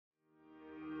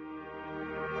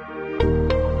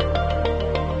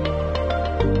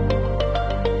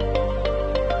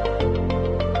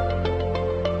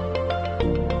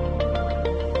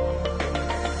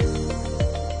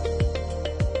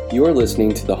You are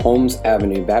listening to the Holmes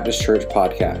Avenue Baptist Church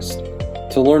podcast.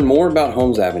 To learn more about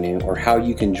Holmes Avenue or how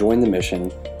you can join the mission,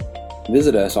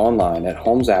 visit us online at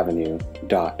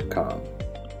holmesavenue.com.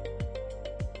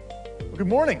 Good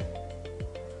morning.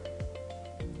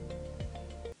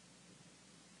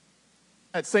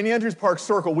 At St. Andrew's Park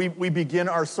Circle, we begin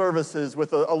our services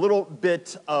with a little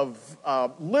bit of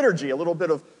liturgy, a little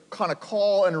bit of kind of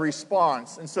call and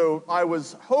response. And so I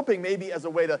was hoping maybe as a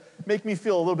way to make me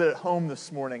feel a little bit at home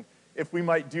this morning, if we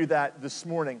might do that this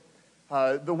morning.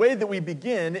 The way that we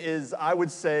begin is I would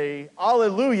say,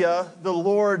 Alleluia, the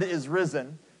Lord is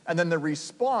risen. And then the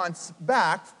response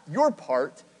back, your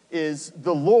part, is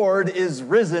the Lord is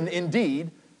risen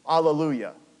indeed.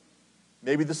 Alleluia.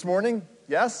 Maybe this morning,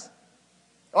 yes?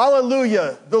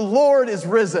 Alleluia, the Lord is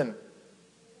risen.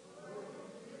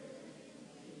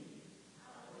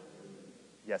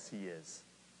 Yes, he is.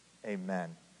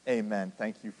 Amen. Amen.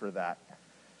 Thank you for that.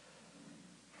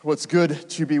 Well, it's good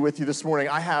to be with you this morning.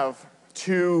 I have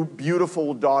two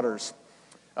beautiful daughters,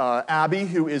 Abby,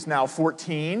 who is now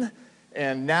 14,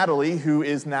 and Natalie, who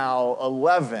is now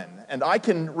 11. And I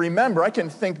can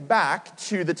think back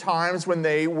to the times when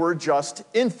they were just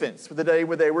infants, the day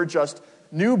when they were just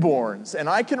newborns. And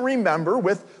I can remember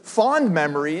with fond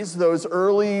memories those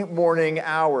early morning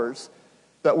hours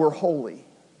that were holy.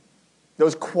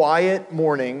 Those quiet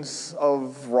mornings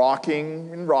of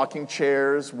rocking in rocking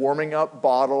chairs, warming up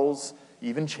bottles,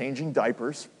 even changing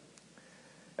diapers.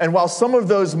 And while some of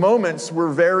those moments were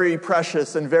very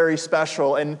precious and very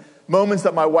special, and moments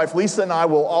that my wife Lisa and I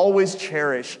will always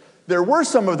cherish, there were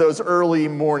some of those early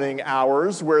morning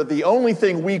hours where the only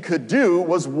thing we could do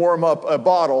was warm up a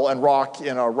bottle and rock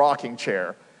in a rocking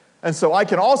chair. And so I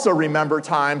can also remember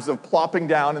times of plopping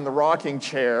down in the rocking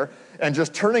chair and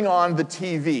just turning on the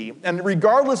TV. And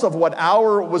regardless of what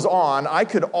hour it was on, I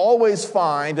could always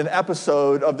find an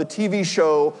episode of the TV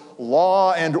show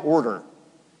Law and Order.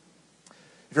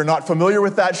 If you're not familiar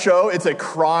with that show, it's a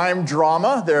crime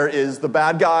drama. There is the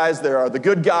bad guys, there are the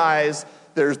good guys,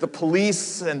 there's the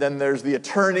police, and then there's the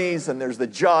attorneys, and there's the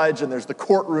judge, and there's the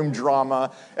courtroom drama,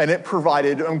 and it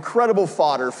provided incredible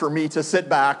fodder for me to sit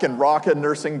back and rock a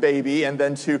nursing baby and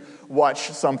then to watch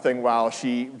something while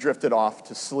she drifted off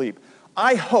to sleep.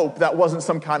 I hope that wasn't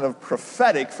some kind of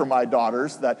prophetic for my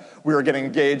daughters, that we were getting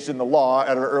engaged in the law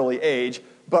at an early age,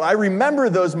 but I remember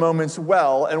those moments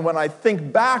well, and when I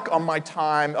think back on my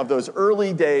time of those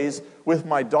early days with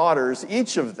my daughters,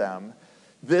 each of them,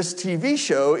 this TV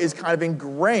show is kind of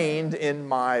ingrained in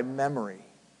my memory.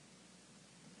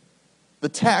 The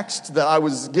text that I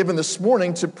was given this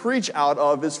morning to preach out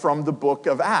of is from the book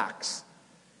of Acts.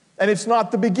 And it's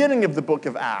not the beginning of the book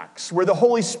of Acts, where the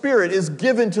Holy Spirit is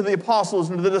given to the apostles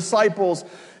and to the disciples,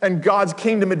 and God's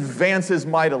kingdom advances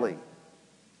mightily.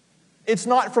 It's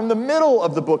not from the middle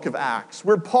of the book of Acts,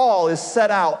 where Paul is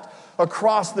set out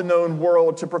across the known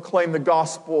world to proclaim the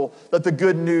gospel, that the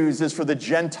good news is for the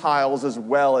Gentiles as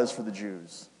well as for the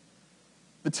Jews.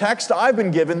 The text I've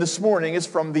been given this morning is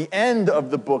from the end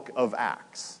of the book of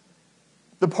Acts,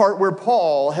 the part where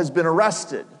Paul has been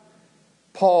arrested.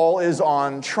 Paul is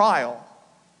on trial.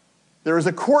 There is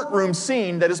a courtroom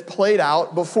scene that is played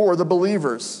out before the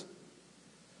believers.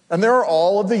 And there are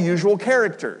all of the usual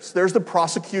characters. There's the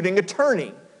prosecuting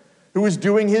attorney who is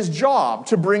doing his job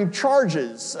to bring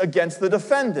charges against the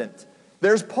defendant.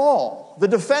 There's Paul, the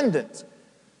defendant,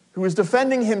 who is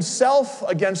defending himself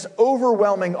against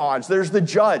overwhelming odds. There's the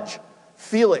judge,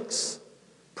 Felix,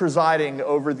 presiding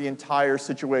over the entire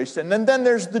situation. And then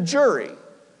there's the jury,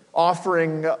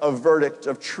 offering a verdict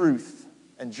of truth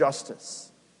and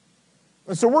justice.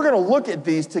 And so we're going to look at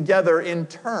these together in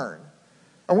turn.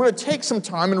 And we're going to take some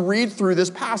time and read through this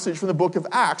passage from the book of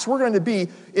Acts. We're going to be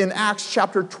in Acts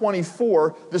chapter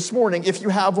 24 this morning. If you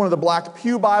have one of the black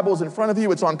pew Bibles in front of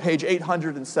you, it's on page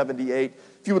 878.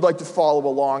 If you would like to follow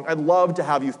along, I'd love to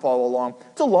have you follow along.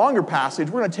 It's a longer passage.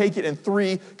 We're going to take it in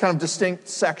three kind of distinct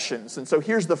sections. And so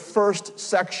here's the first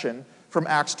section from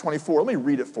Acts 24. Let me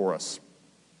read it for us.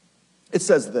 It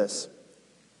says this.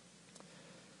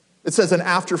 It says, "And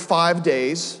after 5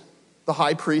 days, the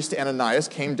high priest Ananias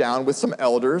came down with some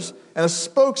elders and a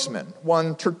spokesman,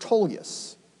 one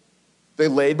Tertullus. They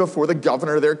laid before the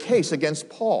governor their case against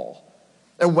Paul.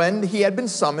 And when he had been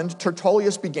summoned,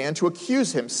 Tertullus began to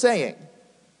accuse him, saying,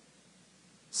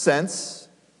 'Since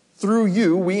through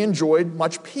you we enjoyed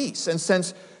much peace, and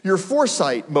since your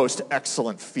foresight, most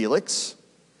excellent Felix,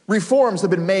 reforms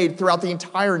have been made throughout the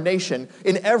entire nation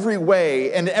in every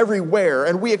way and everywhere,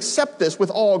 and we accept this with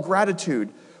all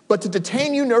gratitude. But to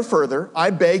detain you no further, I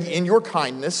beg in your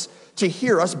kindness to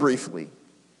hear us briefly,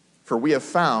 for we have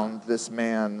found this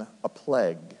man a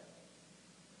plague.'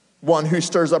 one who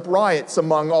stirs up riots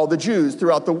among all the Jews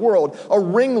throughout the world, a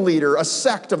ringleader, a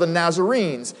sect of the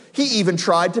Nazarenes. He even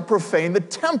tried to profane the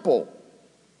temple.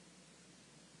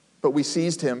 But we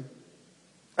seized him,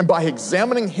 and by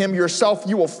examining him yourself,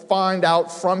 you will find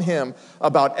out from him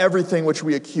about everything which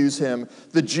we accuse him.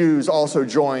 The Jews also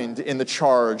joined in the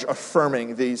charge,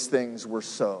 affirming these things were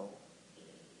so.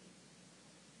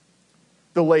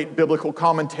 The late biblical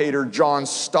commentator John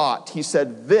Stott, he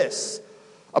said this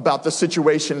about the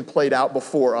situation played out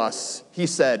before us. He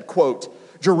said,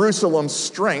 quote, Jerusalem's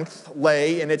strength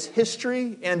lay in its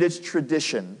history and its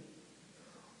tradition.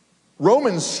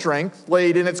 Roman strength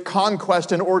laid in its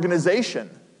conquest and organization.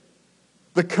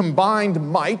 The combined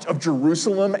might of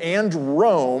Jerusalem and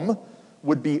Rome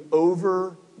would be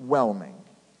overwhelming.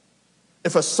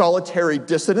 If a solitary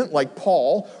dissident like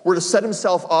Paul were to set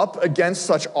himself up against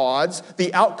such odds,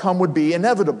 the outcome would be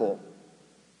inevitable.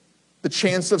 The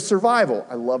chance of survival,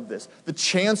 I love this, the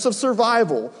chance of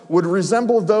survival would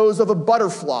resemble those of a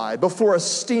butterfly before a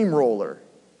steamroller.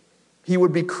 He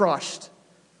would be crushed,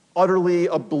 utterly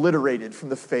obliterated from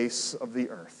the face of the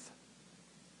earth.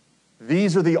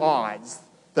 These are the odds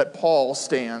that Paul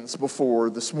stands before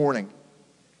this morning.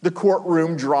 The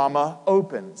courtroom drama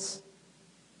opens.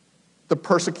 The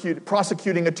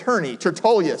prosecuting attorney,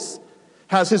 Tertullius,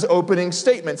 has his opening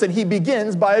statements, and he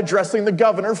begins by addressing the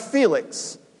governor,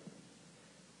 Felix.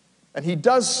 And he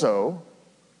does so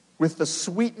with the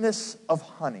sweetness of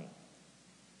honey.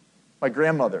 My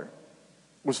grandmother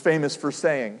was famous for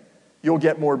saying, "You'll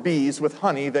get more bees with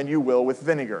honey than you will with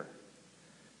vinegar."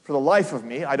 For the life of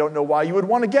me, I don't know why you would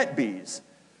want to get bees,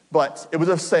 but it was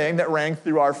a saying that rang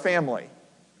through our family.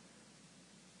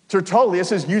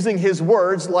 Tertullius is using his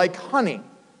words like honey.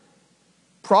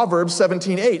 Proverbs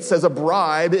 17:8 says, "A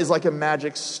bribe is like a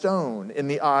magic stone in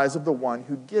the eyes of the one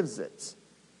who gives it.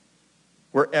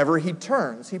 Wherever he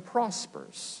turns, he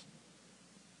prospers."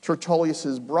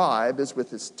 Tertullius's bribe is with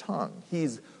his tongue.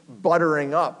 He's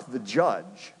buttering up the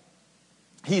judge.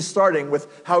 He's starting with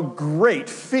how great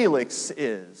Felix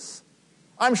is.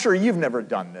 I'm sure you've never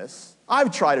done this.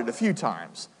 I've tried it a few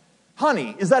times.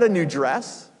 Honey, is that a new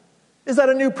dress? Is that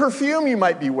a new perfume you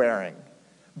might be wearing?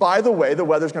 By the way, the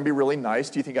weather's going to be really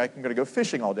nice. Do you think I'm going to go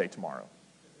fishing all day tomorrow?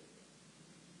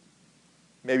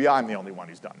 Maybe I'm the only one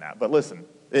who's done that. But listen,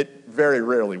 it very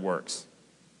rarely works.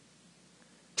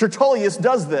 Tertullius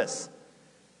does this.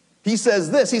 He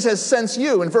says this. He says, since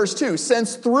you, in verse 2,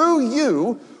 since through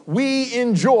you we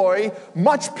enjoy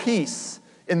much peace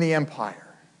in the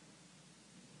empire.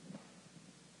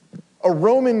 A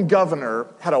Roman governor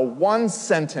had a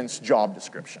one-sentence job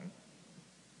description.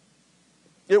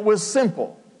 It was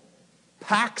simple.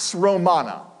 Pax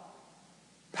Romana.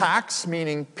 Pax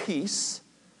meaning peace.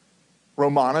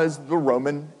 Romana is the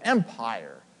Roman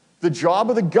Empire. The job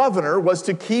of the governor was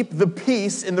to keep the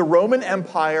peace in the Roman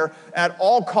Empire at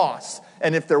all costs.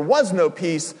 And if there was no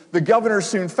peace, the governor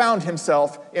soon found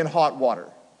himself in hot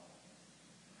water.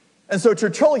 And so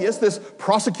Tertullius, this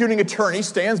prosecuting attorney,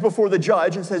 stands before the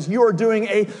judge and says, "You are doing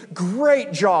a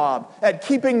great job at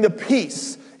keeping the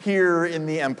peace here in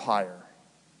the empire."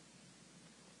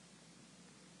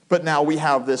 But now we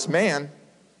have this man,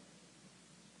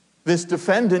 this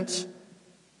defendant,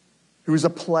 who is a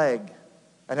plague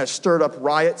and has stirred up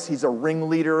riots. He's a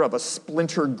ringleader of a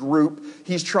splinter group.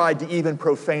 He's tried to even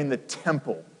profane the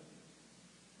temple.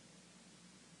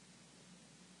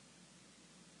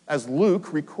 As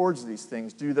Luke records these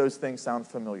things, do those things sound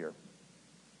familiar?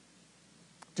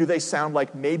 Do they sound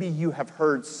like maybe you have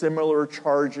heard similar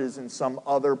charges in some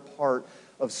other part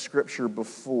of Scripture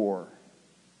before?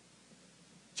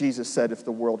 Jesus said, if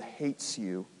the world hates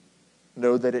you,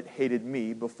 know that it hated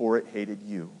me before it hated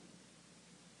you.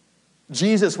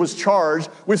 Jesus was charged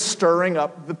with stirring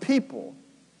up the people.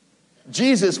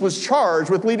 Jesus was charged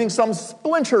with leading some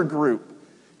splinter group.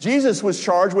 Jesus was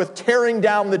charged with tearing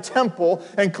down the temple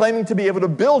and claiming to be able to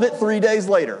build it 3 days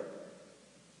later.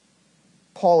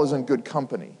 Paul is in good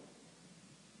company.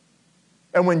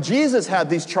 And when Jesus had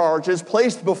these charges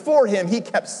placed before him, he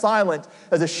kept silent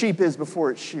as a sheep is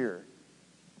before its shearer.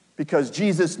 Because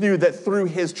Jesus knew that through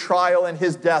his trial and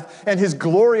his death and his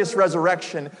glorious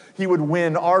resurrection, he would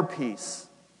win our peace.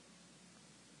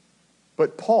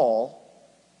 But Paul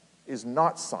is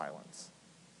not silent,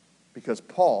 because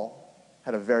Paul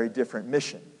had a very different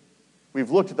mission.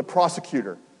 We've looked at the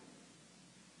prosecutor.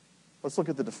 Let's look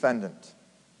at the defendant.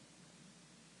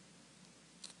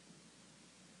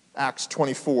 Acts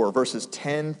 24, verses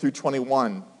 10 through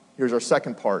 21. Here's our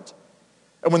second part.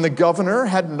 And when the governor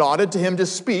had nodded to him to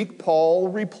speak, Paul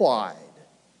replied,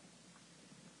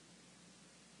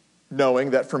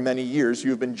 knowing that for many years you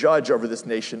have been judge over this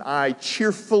nation, I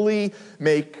cheerfully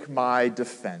make my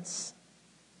defense.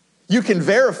 You can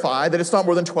verify that it's not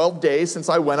more than 12 days since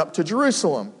I went up to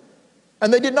Jerusalem.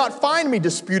 And they did not find me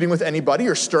disputing with anybody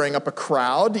or stirring up a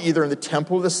crowd, either in the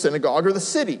temple, the synagogue, or the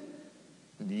city.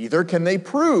 Neither can they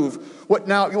prove what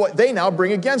they now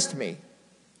bring against me.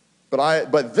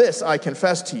 But this I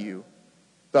confess to you,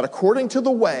 that according to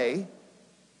the way,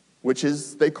 which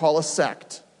is they call a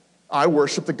sect, I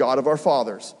worship the God of our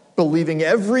fathers, believing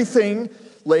everything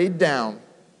laid down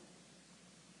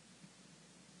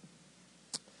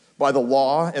by the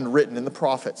law and written in the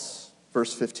prophets.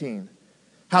 Verse 15.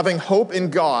 Having hope in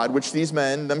God, which these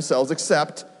men themselves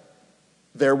accept,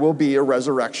 there will be a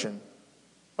resurrection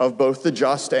of both the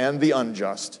just and the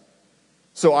unjust.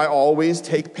 So I always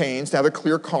take pains to have a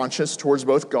clear conscience towards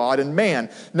both God and man.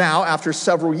 Now, after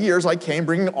several years, I came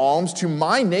bringing alms to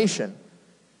my nation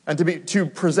and to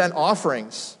present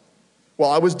offerings.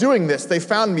 While I was doing this, they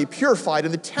found me purified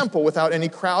in the temple without any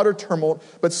crowd or tumult,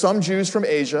 but some Jews from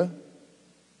Asia,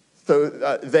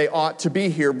 though they ought to be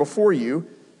here before you,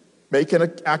 make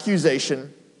an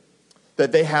accusation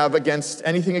that they have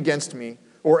anything against me,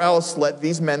 or else let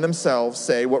these men themselves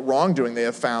say what wrongdoing they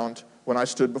have found when I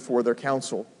stood before their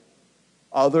council.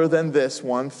 Other than this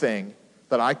one thing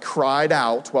that I cried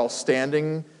out while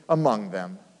standing among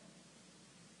them,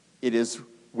 it is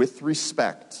with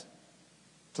respect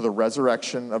to the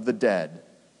resurrection of the dead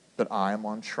that I am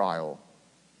on trial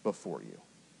before you.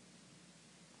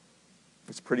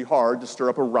 It's pretty hard to stir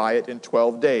up a riot in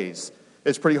 12 days.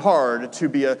 It's pretty hard to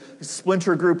be a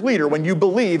splinter group leader when you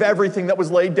believe everything that was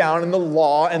laid down in the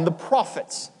law and the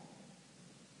prophets.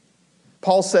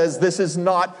 Paul says, this is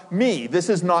not me. This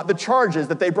is not the charges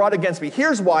that they brought against me.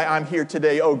 Here's why I'm here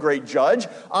today, O great judge.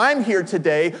 I'm here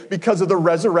today because of the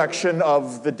resurrection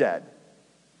of the dead.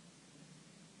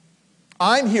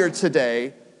 I'm here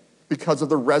today because of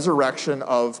the resurrection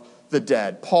of the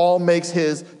dead. Paul makes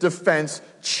his defense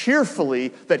cheerfully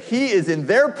that he is in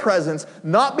their presence,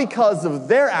 not because of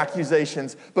their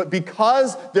accusations, but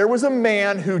because there was a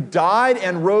man who died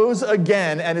and rose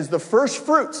again and is the first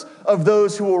fruits of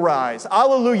those who will rise.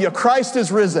 Alleluia, Christ is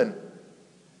risen.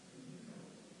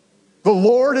 The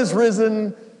Lord is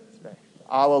risen.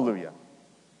 Alleluia.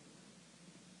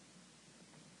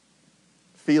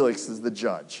 Felix is the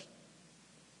judge,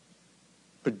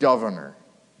 the governor.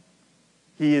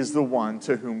 He is the one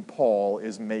to whom Paul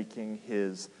is making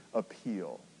his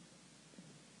appeal.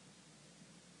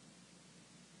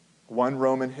 One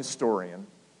Roman historian,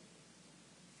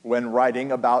 when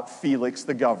writing about Felix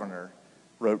the governor,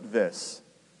 wrote this: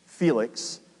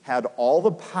 Felix had all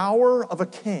the power of a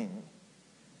king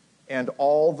and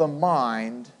all the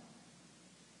mind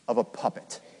of a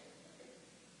puppet.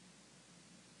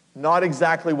 Not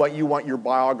exactly what you want your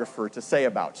biographer to say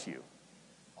about you.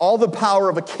 All the power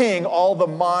of a king, all the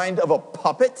mind of a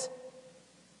puppet.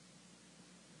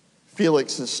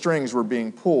 Felix's strings were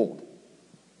being pulled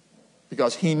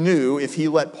because he knew if he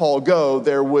let Paul go,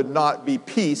 there would not be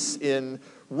peace in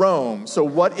Rome. So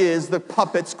what is the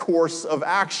puppet's course of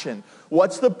action?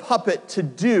 What's the puppet to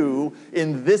do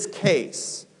in this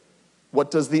case?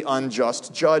 What does the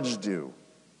unjust judge do?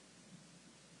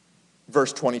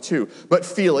 Verse 22, but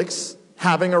Felix,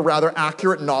 having a rather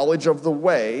accurate knowledge of the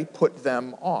way, put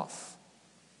them off,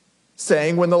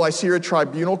 saying, when the Lycia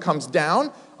tribunal comes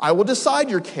down, I will decide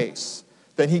your case.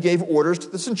 Then he gave orders to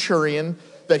the centurion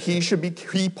that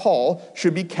Paul,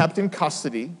 should be kept in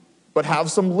custody, but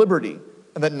have some liberty,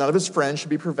 and that none of his friends should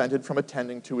be prevented from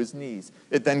attending to his needs.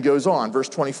 It then goes on, verse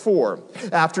 24.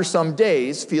 After some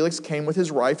days, Felix came with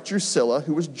his wife Drusilla,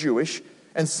 who was Jewish,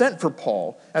 and sent for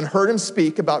Paul, and heard him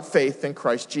speak about faith in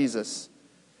Christ Jesus.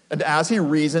 And as he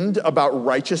reasoned about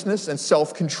righteousness and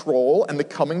self-control and the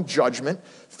coming judgment,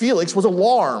 Felix was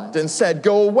alarmed and said,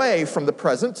 go away from the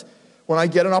present. When I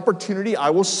get an opportunity, I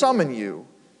will summon you.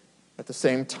 At the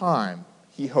same time,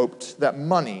 he hoped that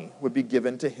money would be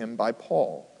given to him by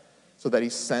Paul, so that he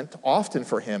sent often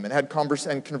for him and had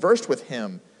conversed with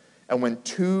him. And when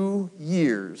 2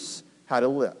 years had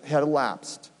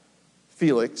elapsed,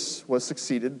 Felix was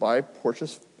succeeded by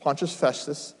Pontius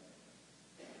Festus,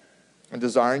 and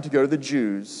desiring to go to the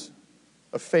Jews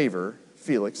a favor,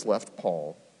 Felix left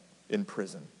Paul in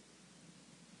prison.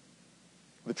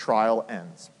 The trial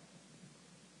ends.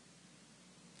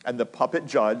 And the puppet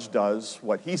judge does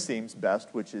what he seems best,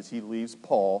 which is he leaves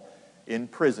Paul in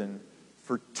prison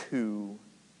for 2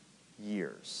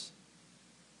 years.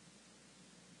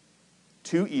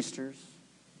 2 Easters,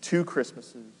 2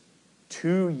 Christmases,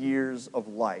 2 years of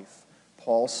life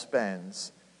Paul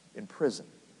spends in prison.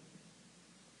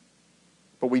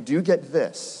 But we do get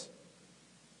this.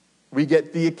 we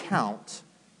get the account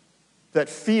that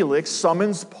Felix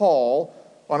summons Paul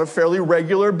on a fairly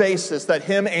regular basis, that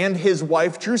him and his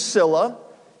wife Drusilla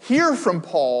hear from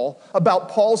Paul about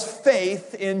Paul's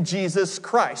faith in Jesus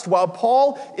Christ. While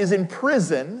Paul is in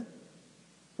prison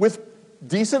with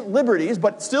decent liberties,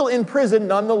 but still in prison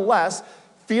nonetheless,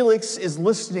 Felix is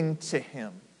listening to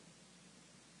him.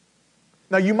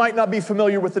 Now, you might not be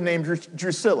familiar with the name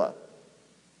Drusilla.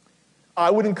 I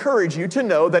would encourage you to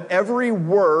know that every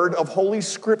word of Holy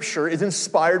Scripture is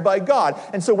inspired by God.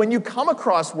 And so when you come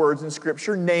across words in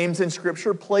Scripture, names in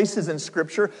Scripture, places in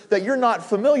Scripture that you're not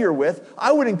familiar with,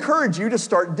 I would encourage you to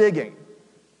start digging.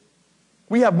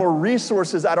 We have more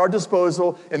resources at our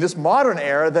disposal in this modern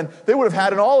era than they would have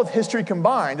had in all of history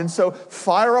combined. And so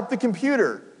fire up the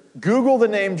computer, Google the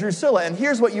name Drusilla, and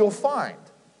here's what you'll find.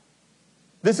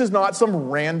 This is not some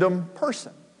random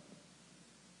person.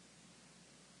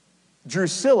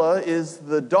 Drusilla is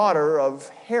the daughter of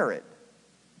Herod.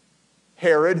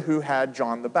 Herod who had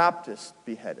John the Baptist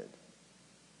beheaded.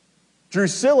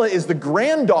 Drusilla is the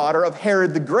granddaughter of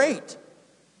Herod the Great,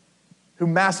 who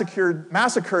massacred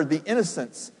the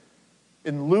innocents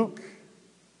in Luke,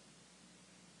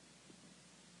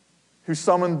 who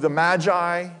summoned the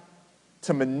Magi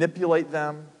to manipulate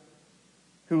them,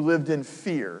 who lived in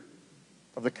fear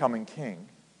of the coming king.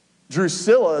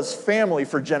 Drusilla's family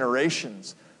for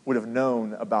generations would have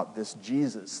known about this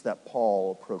Jesus that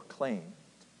Paul proclaimed.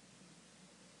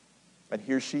 And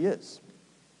here she is,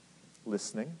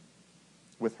 listening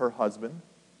with her husband,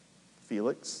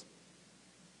 Felix,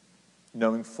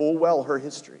 knowing full well her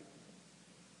history.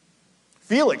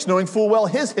 Felix knowing full well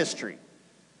his history.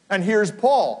 And here's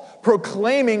Paul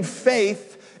proclaiming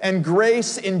faith and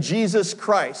grace in Jesus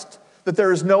Christ, that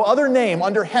there is no other name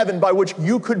under heaven by which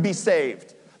you could be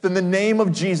saved than the name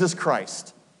of Jesus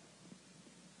Christ.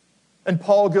 And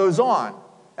Paul goes on,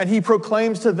 and he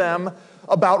proclaims to them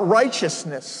about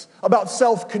righteousness, about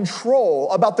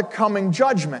self-control, about the coming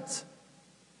judgment.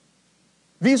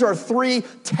 These are three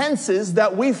tenses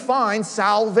that we find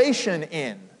salvation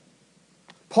in.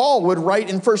 Paul would write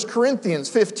in 1 Corinthians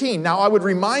 15, "Now I would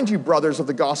remind you, brothers, of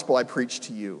the gospel I preached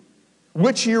to you,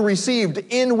 which you received,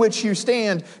 in which you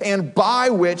stand, and by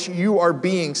which you are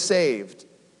being saved,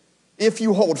 if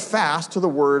you hold fast to the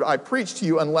word I preached to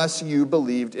you, unless you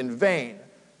believed in vain."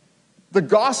 The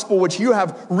gospel which you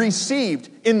have received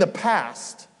in the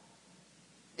past,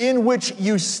 in which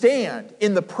you stand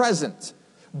in the present,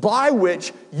 by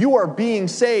which you are being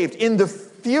saved in the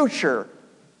future.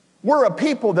 We're a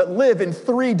people that live in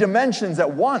three dimensions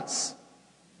at once.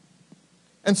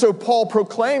 And so Paul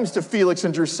proclaims to Felix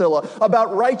and Drusilla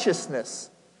about righteousness,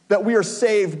 that we are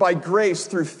saved by grace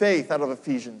through faith, out of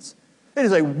Ephesians. It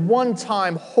is a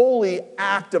one-time holy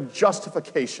act of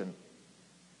justification.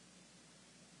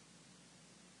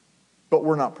 But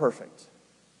we're not perfect.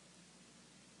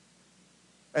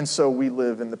 And so we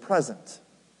live in the present.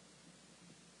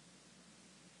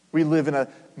 We live in a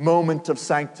moment of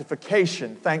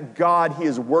sanctification. Thank God He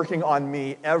is working on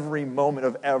me every moment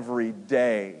of every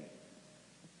day,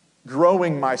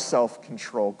 growing my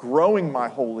self-control, growing my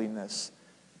holiness,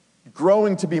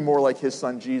 growing to be more like His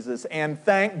Son Jesus. And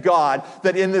thank God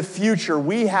that in the future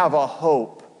we have a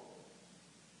hope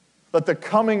that the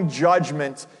coming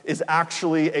judgment is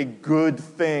actually a good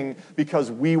thing,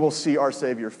 because we will see our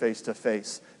Savior face to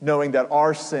face, knowing that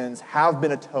our sins have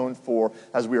been atoned for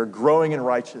as we are growing in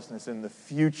righteousness. In the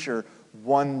future,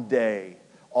 one day,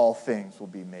 all things will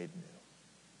be made new.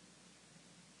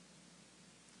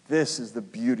 This is the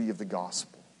beauty of the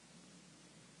gospel.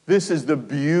 This is the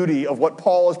beauty of what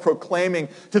Paul is proclaiming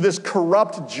to this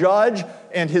corrupt judge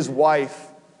and his wife.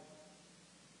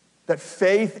 That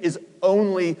faith is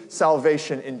only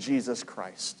salvation in Jesus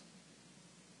Christ.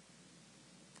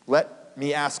 Let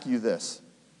me ask you this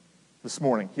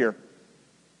morning here.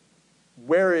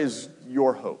 Where is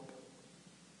your hope?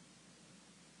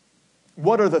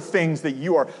 What are the things that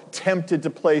you are tempted to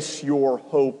place your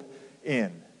hope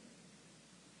in?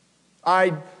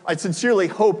 I sincerely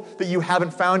hope that you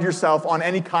haven't found yourself on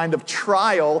any kind of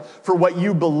trial for what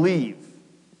you believe.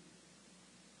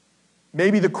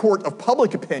 Maybe the court of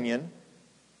public opinion,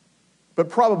 but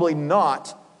probably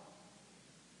not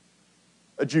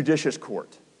a judicious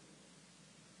court.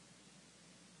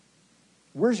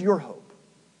 Where's your hope?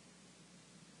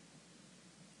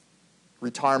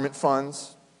 Retirement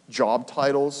funds, job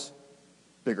titles,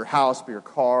 bigger house, bigger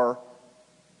car,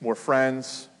 more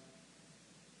friends.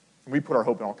 We put our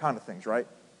hope in all kinds of things, right?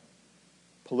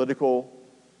 Political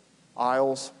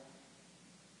aisles.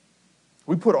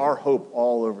 We put our hope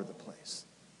all over the place.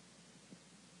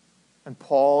 And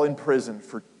Paul, in prison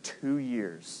for 2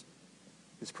 years,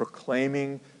 is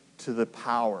proclaiming to the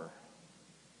power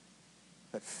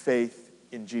that faith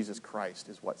in Jesus Christ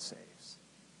is what saves.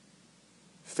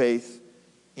 Faith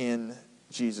in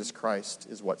Jesus Christ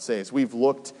is what saves. We've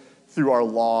looked through our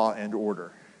law and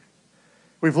order.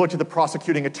 We've looked at the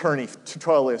prosecuting attorney,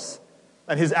 Tertullus,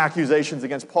 and his accusations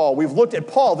against Paul. We've looked at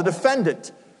Paul, the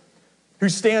defendant, who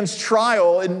stands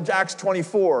trial in Acts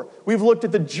 24. We've looked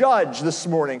at the judge this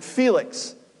morning,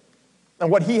 Felix, and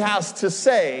what he has to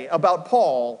say about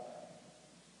Paul.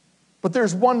 But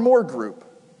there's one more group.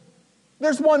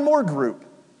 There's one more group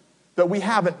that we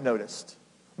haven't noticed.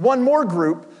 One more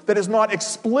group that is not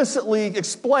explicitly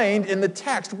explained in the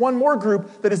text. One more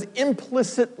group that is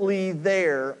implicitly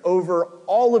there over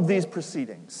all of these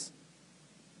proceedings.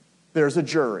 There's a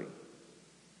jury.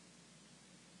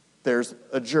 There's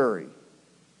a jury.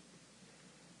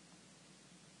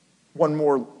 One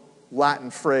more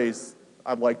Latin phrase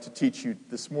I'd like to teach you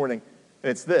this morning, and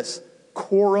it's this: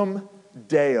 coram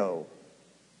Deo.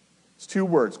 It's two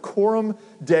words, coram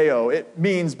Deo. It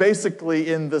means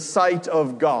basically in the sight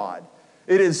of God.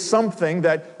 It is something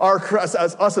that us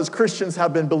as Christians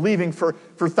have been believing for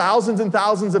thousands and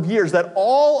thousands of years, that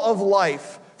all of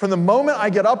life, from the moment I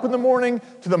get up in the morning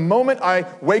to the moment I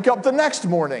wake up the next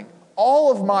morning,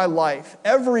 all of my life,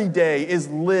 every day, is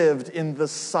lived in the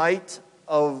sight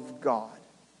of God.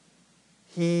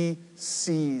 He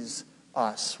sees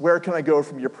us. Where can I go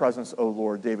from your presence, O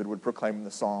Lord? David would proclaim in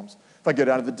the Psalms. If I go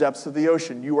down to the depths of the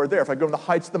ocean, you are there. If I go to the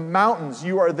heights of the mountains,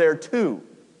 you are there too.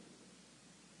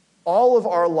 All of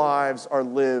our lives are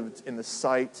lived in the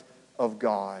sight of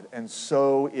God, and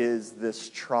so is this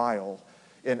trial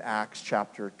in Acts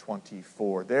chapter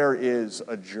 24. There is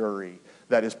a jury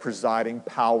that is presiding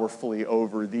powerfully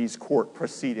over these court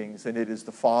proceedings, and it is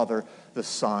the Father, the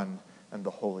Son, and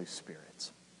the Holy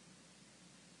Spirit.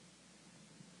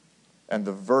 And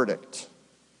the verdict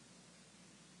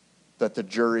that the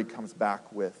jury comes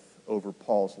back with over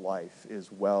Paul's life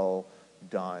is, well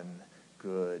done,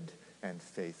 good and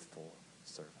faithful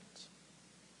servant.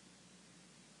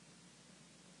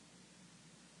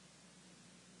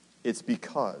 It's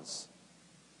because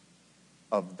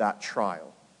of that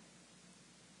trial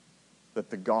that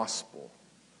the gospel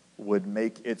would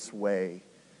make its way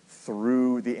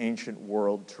through the ancient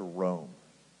world to Rome,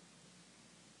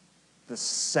 the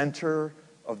center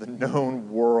of the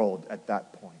known world at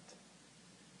that point.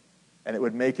 And it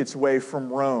would make its way from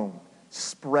Rome,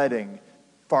 spreading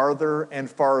farther and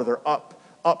farther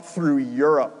up through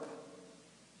Europe,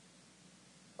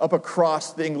 up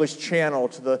across the English Channel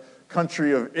to the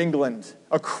country of England,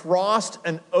 across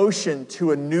an ocean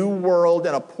to a new world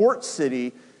and a port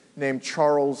city named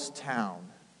Charlestown.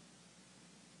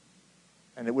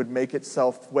 And it would make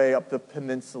itself way up the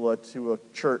peninsula to a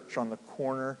church on the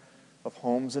corner of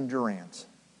Holmes and Durant.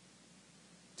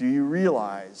 Do you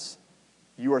realize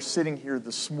you are sitting here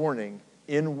this morning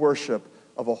in worship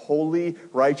of a holy,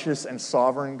 righteous, and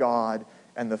sovereign God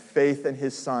and the faith in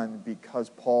his Son because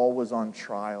Paul was on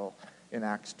trial in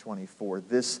Acts 24?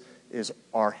 This is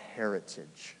our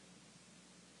heritage.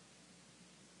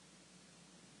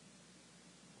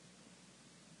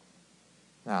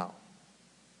 Now,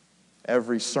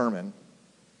 every sermon,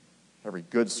 every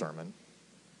good sermon,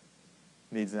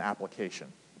 needs an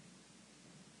application.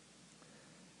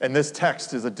 And this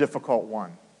text is a difficult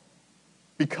one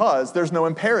because there's no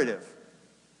imperative.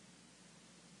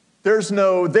 There's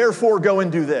no, therefore go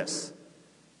and do this.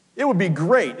 It would be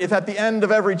great if at the end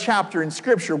of every chapter in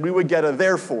Scripture we would get a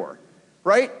therefore,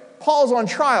 right? Paul's on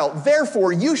trial,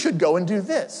 therefore you should go and do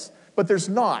this. But there's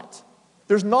not.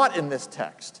 There's not in this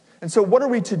text. And so what are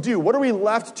we to do? What are we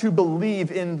left to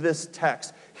believe in this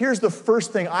text? Here's the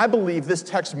first thing I believe this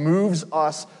text moves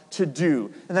us to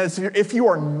do. And that is, if you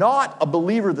are not a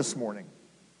believer this morning,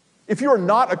 if you are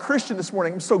not a Christian this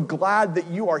morning, I'm so glad that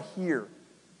you are here.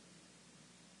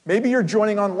 Maybe you're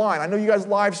joining online. I know you guys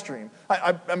live stream.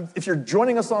 If you're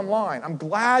joining us online, I'm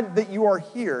glad that you are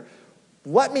here.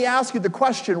 Let me ask you the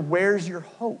question, where's your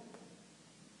hope?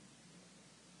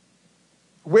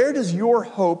 Where does your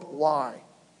hope lie?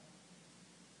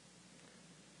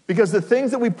 Because the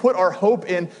things that we put our hope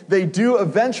in, they do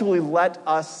eventually let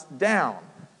us down.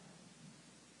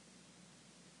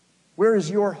 Where is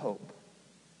your hope?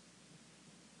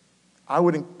 I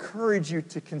would encourage you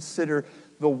to consider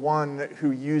the one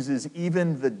who uses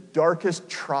even the darkest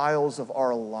trials of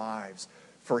our lives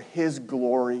for his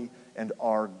glory and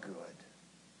our good.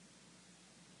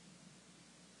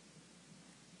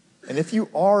 And if you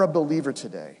are a believer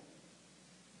today,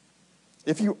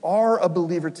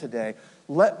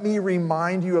 let me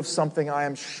remind you of something I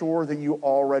am sure that you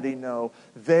already know.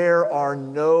 There are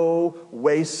no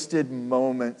wasted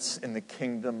moments in the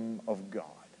kingdom of God.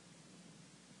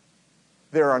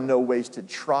 There are no wasted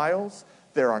trials.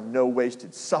 There are no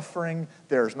wasted suffering.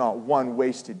 There's not one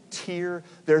wasted tear.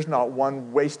 There's not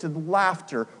one wasted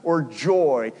laughter or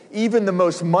joy. Even the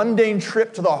most mundane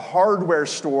trip to the hardware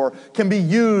store can be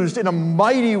used in a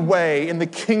mighty way in the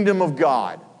kingdom of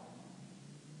God.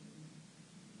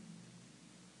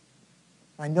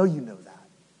 I know you know that.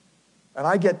 And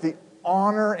I get the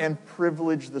honor and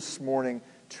privilege this morning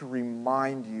to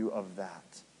remind you of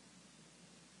that.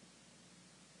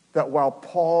 That while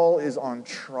Paul is on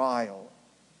trial,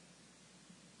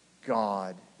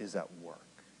 God is at work.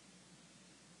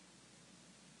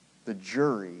 The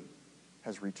jury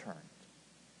has returned.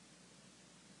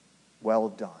 Well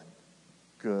done,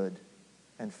 good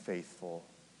and faithful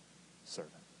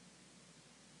servant.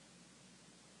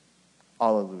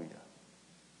 Hallelujah.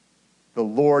 The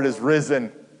Lord is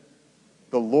risen.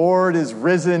 The Lord is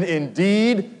risen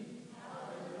indeed.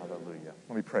 Hallelujah.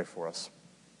 Let me pray for us.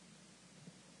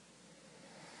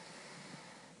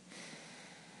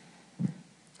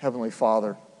 Heavenly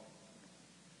Father,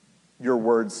 your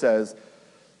word says,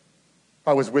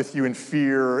 I was with you in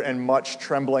fear and much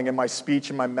trembling, and my speech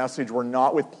and my message were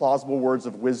not with plausible words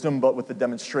of wisdom, but with the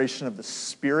demonstration of the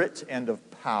Spirit and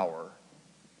of power,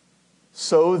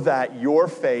 so that your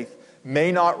faith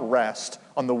may not rest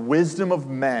on the wisdom of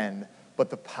men, but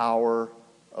the power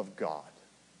of God.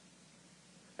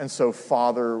 And so,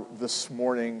 Father, this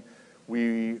morning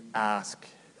we ask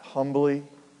humbly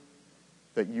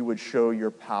that you would show your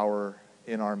power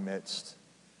in our midst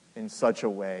in such a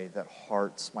way that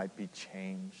hearts might be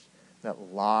changed, that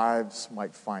lives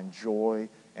might find joy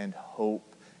and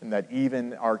hope, and that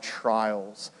even our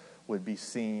trials would be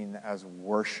seen as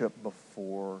worship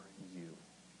before you.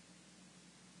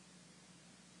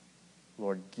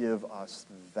 Lord, give us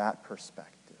that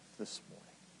perspective this morning.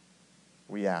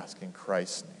 We ask in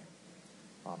Christ's name.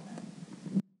 Amen.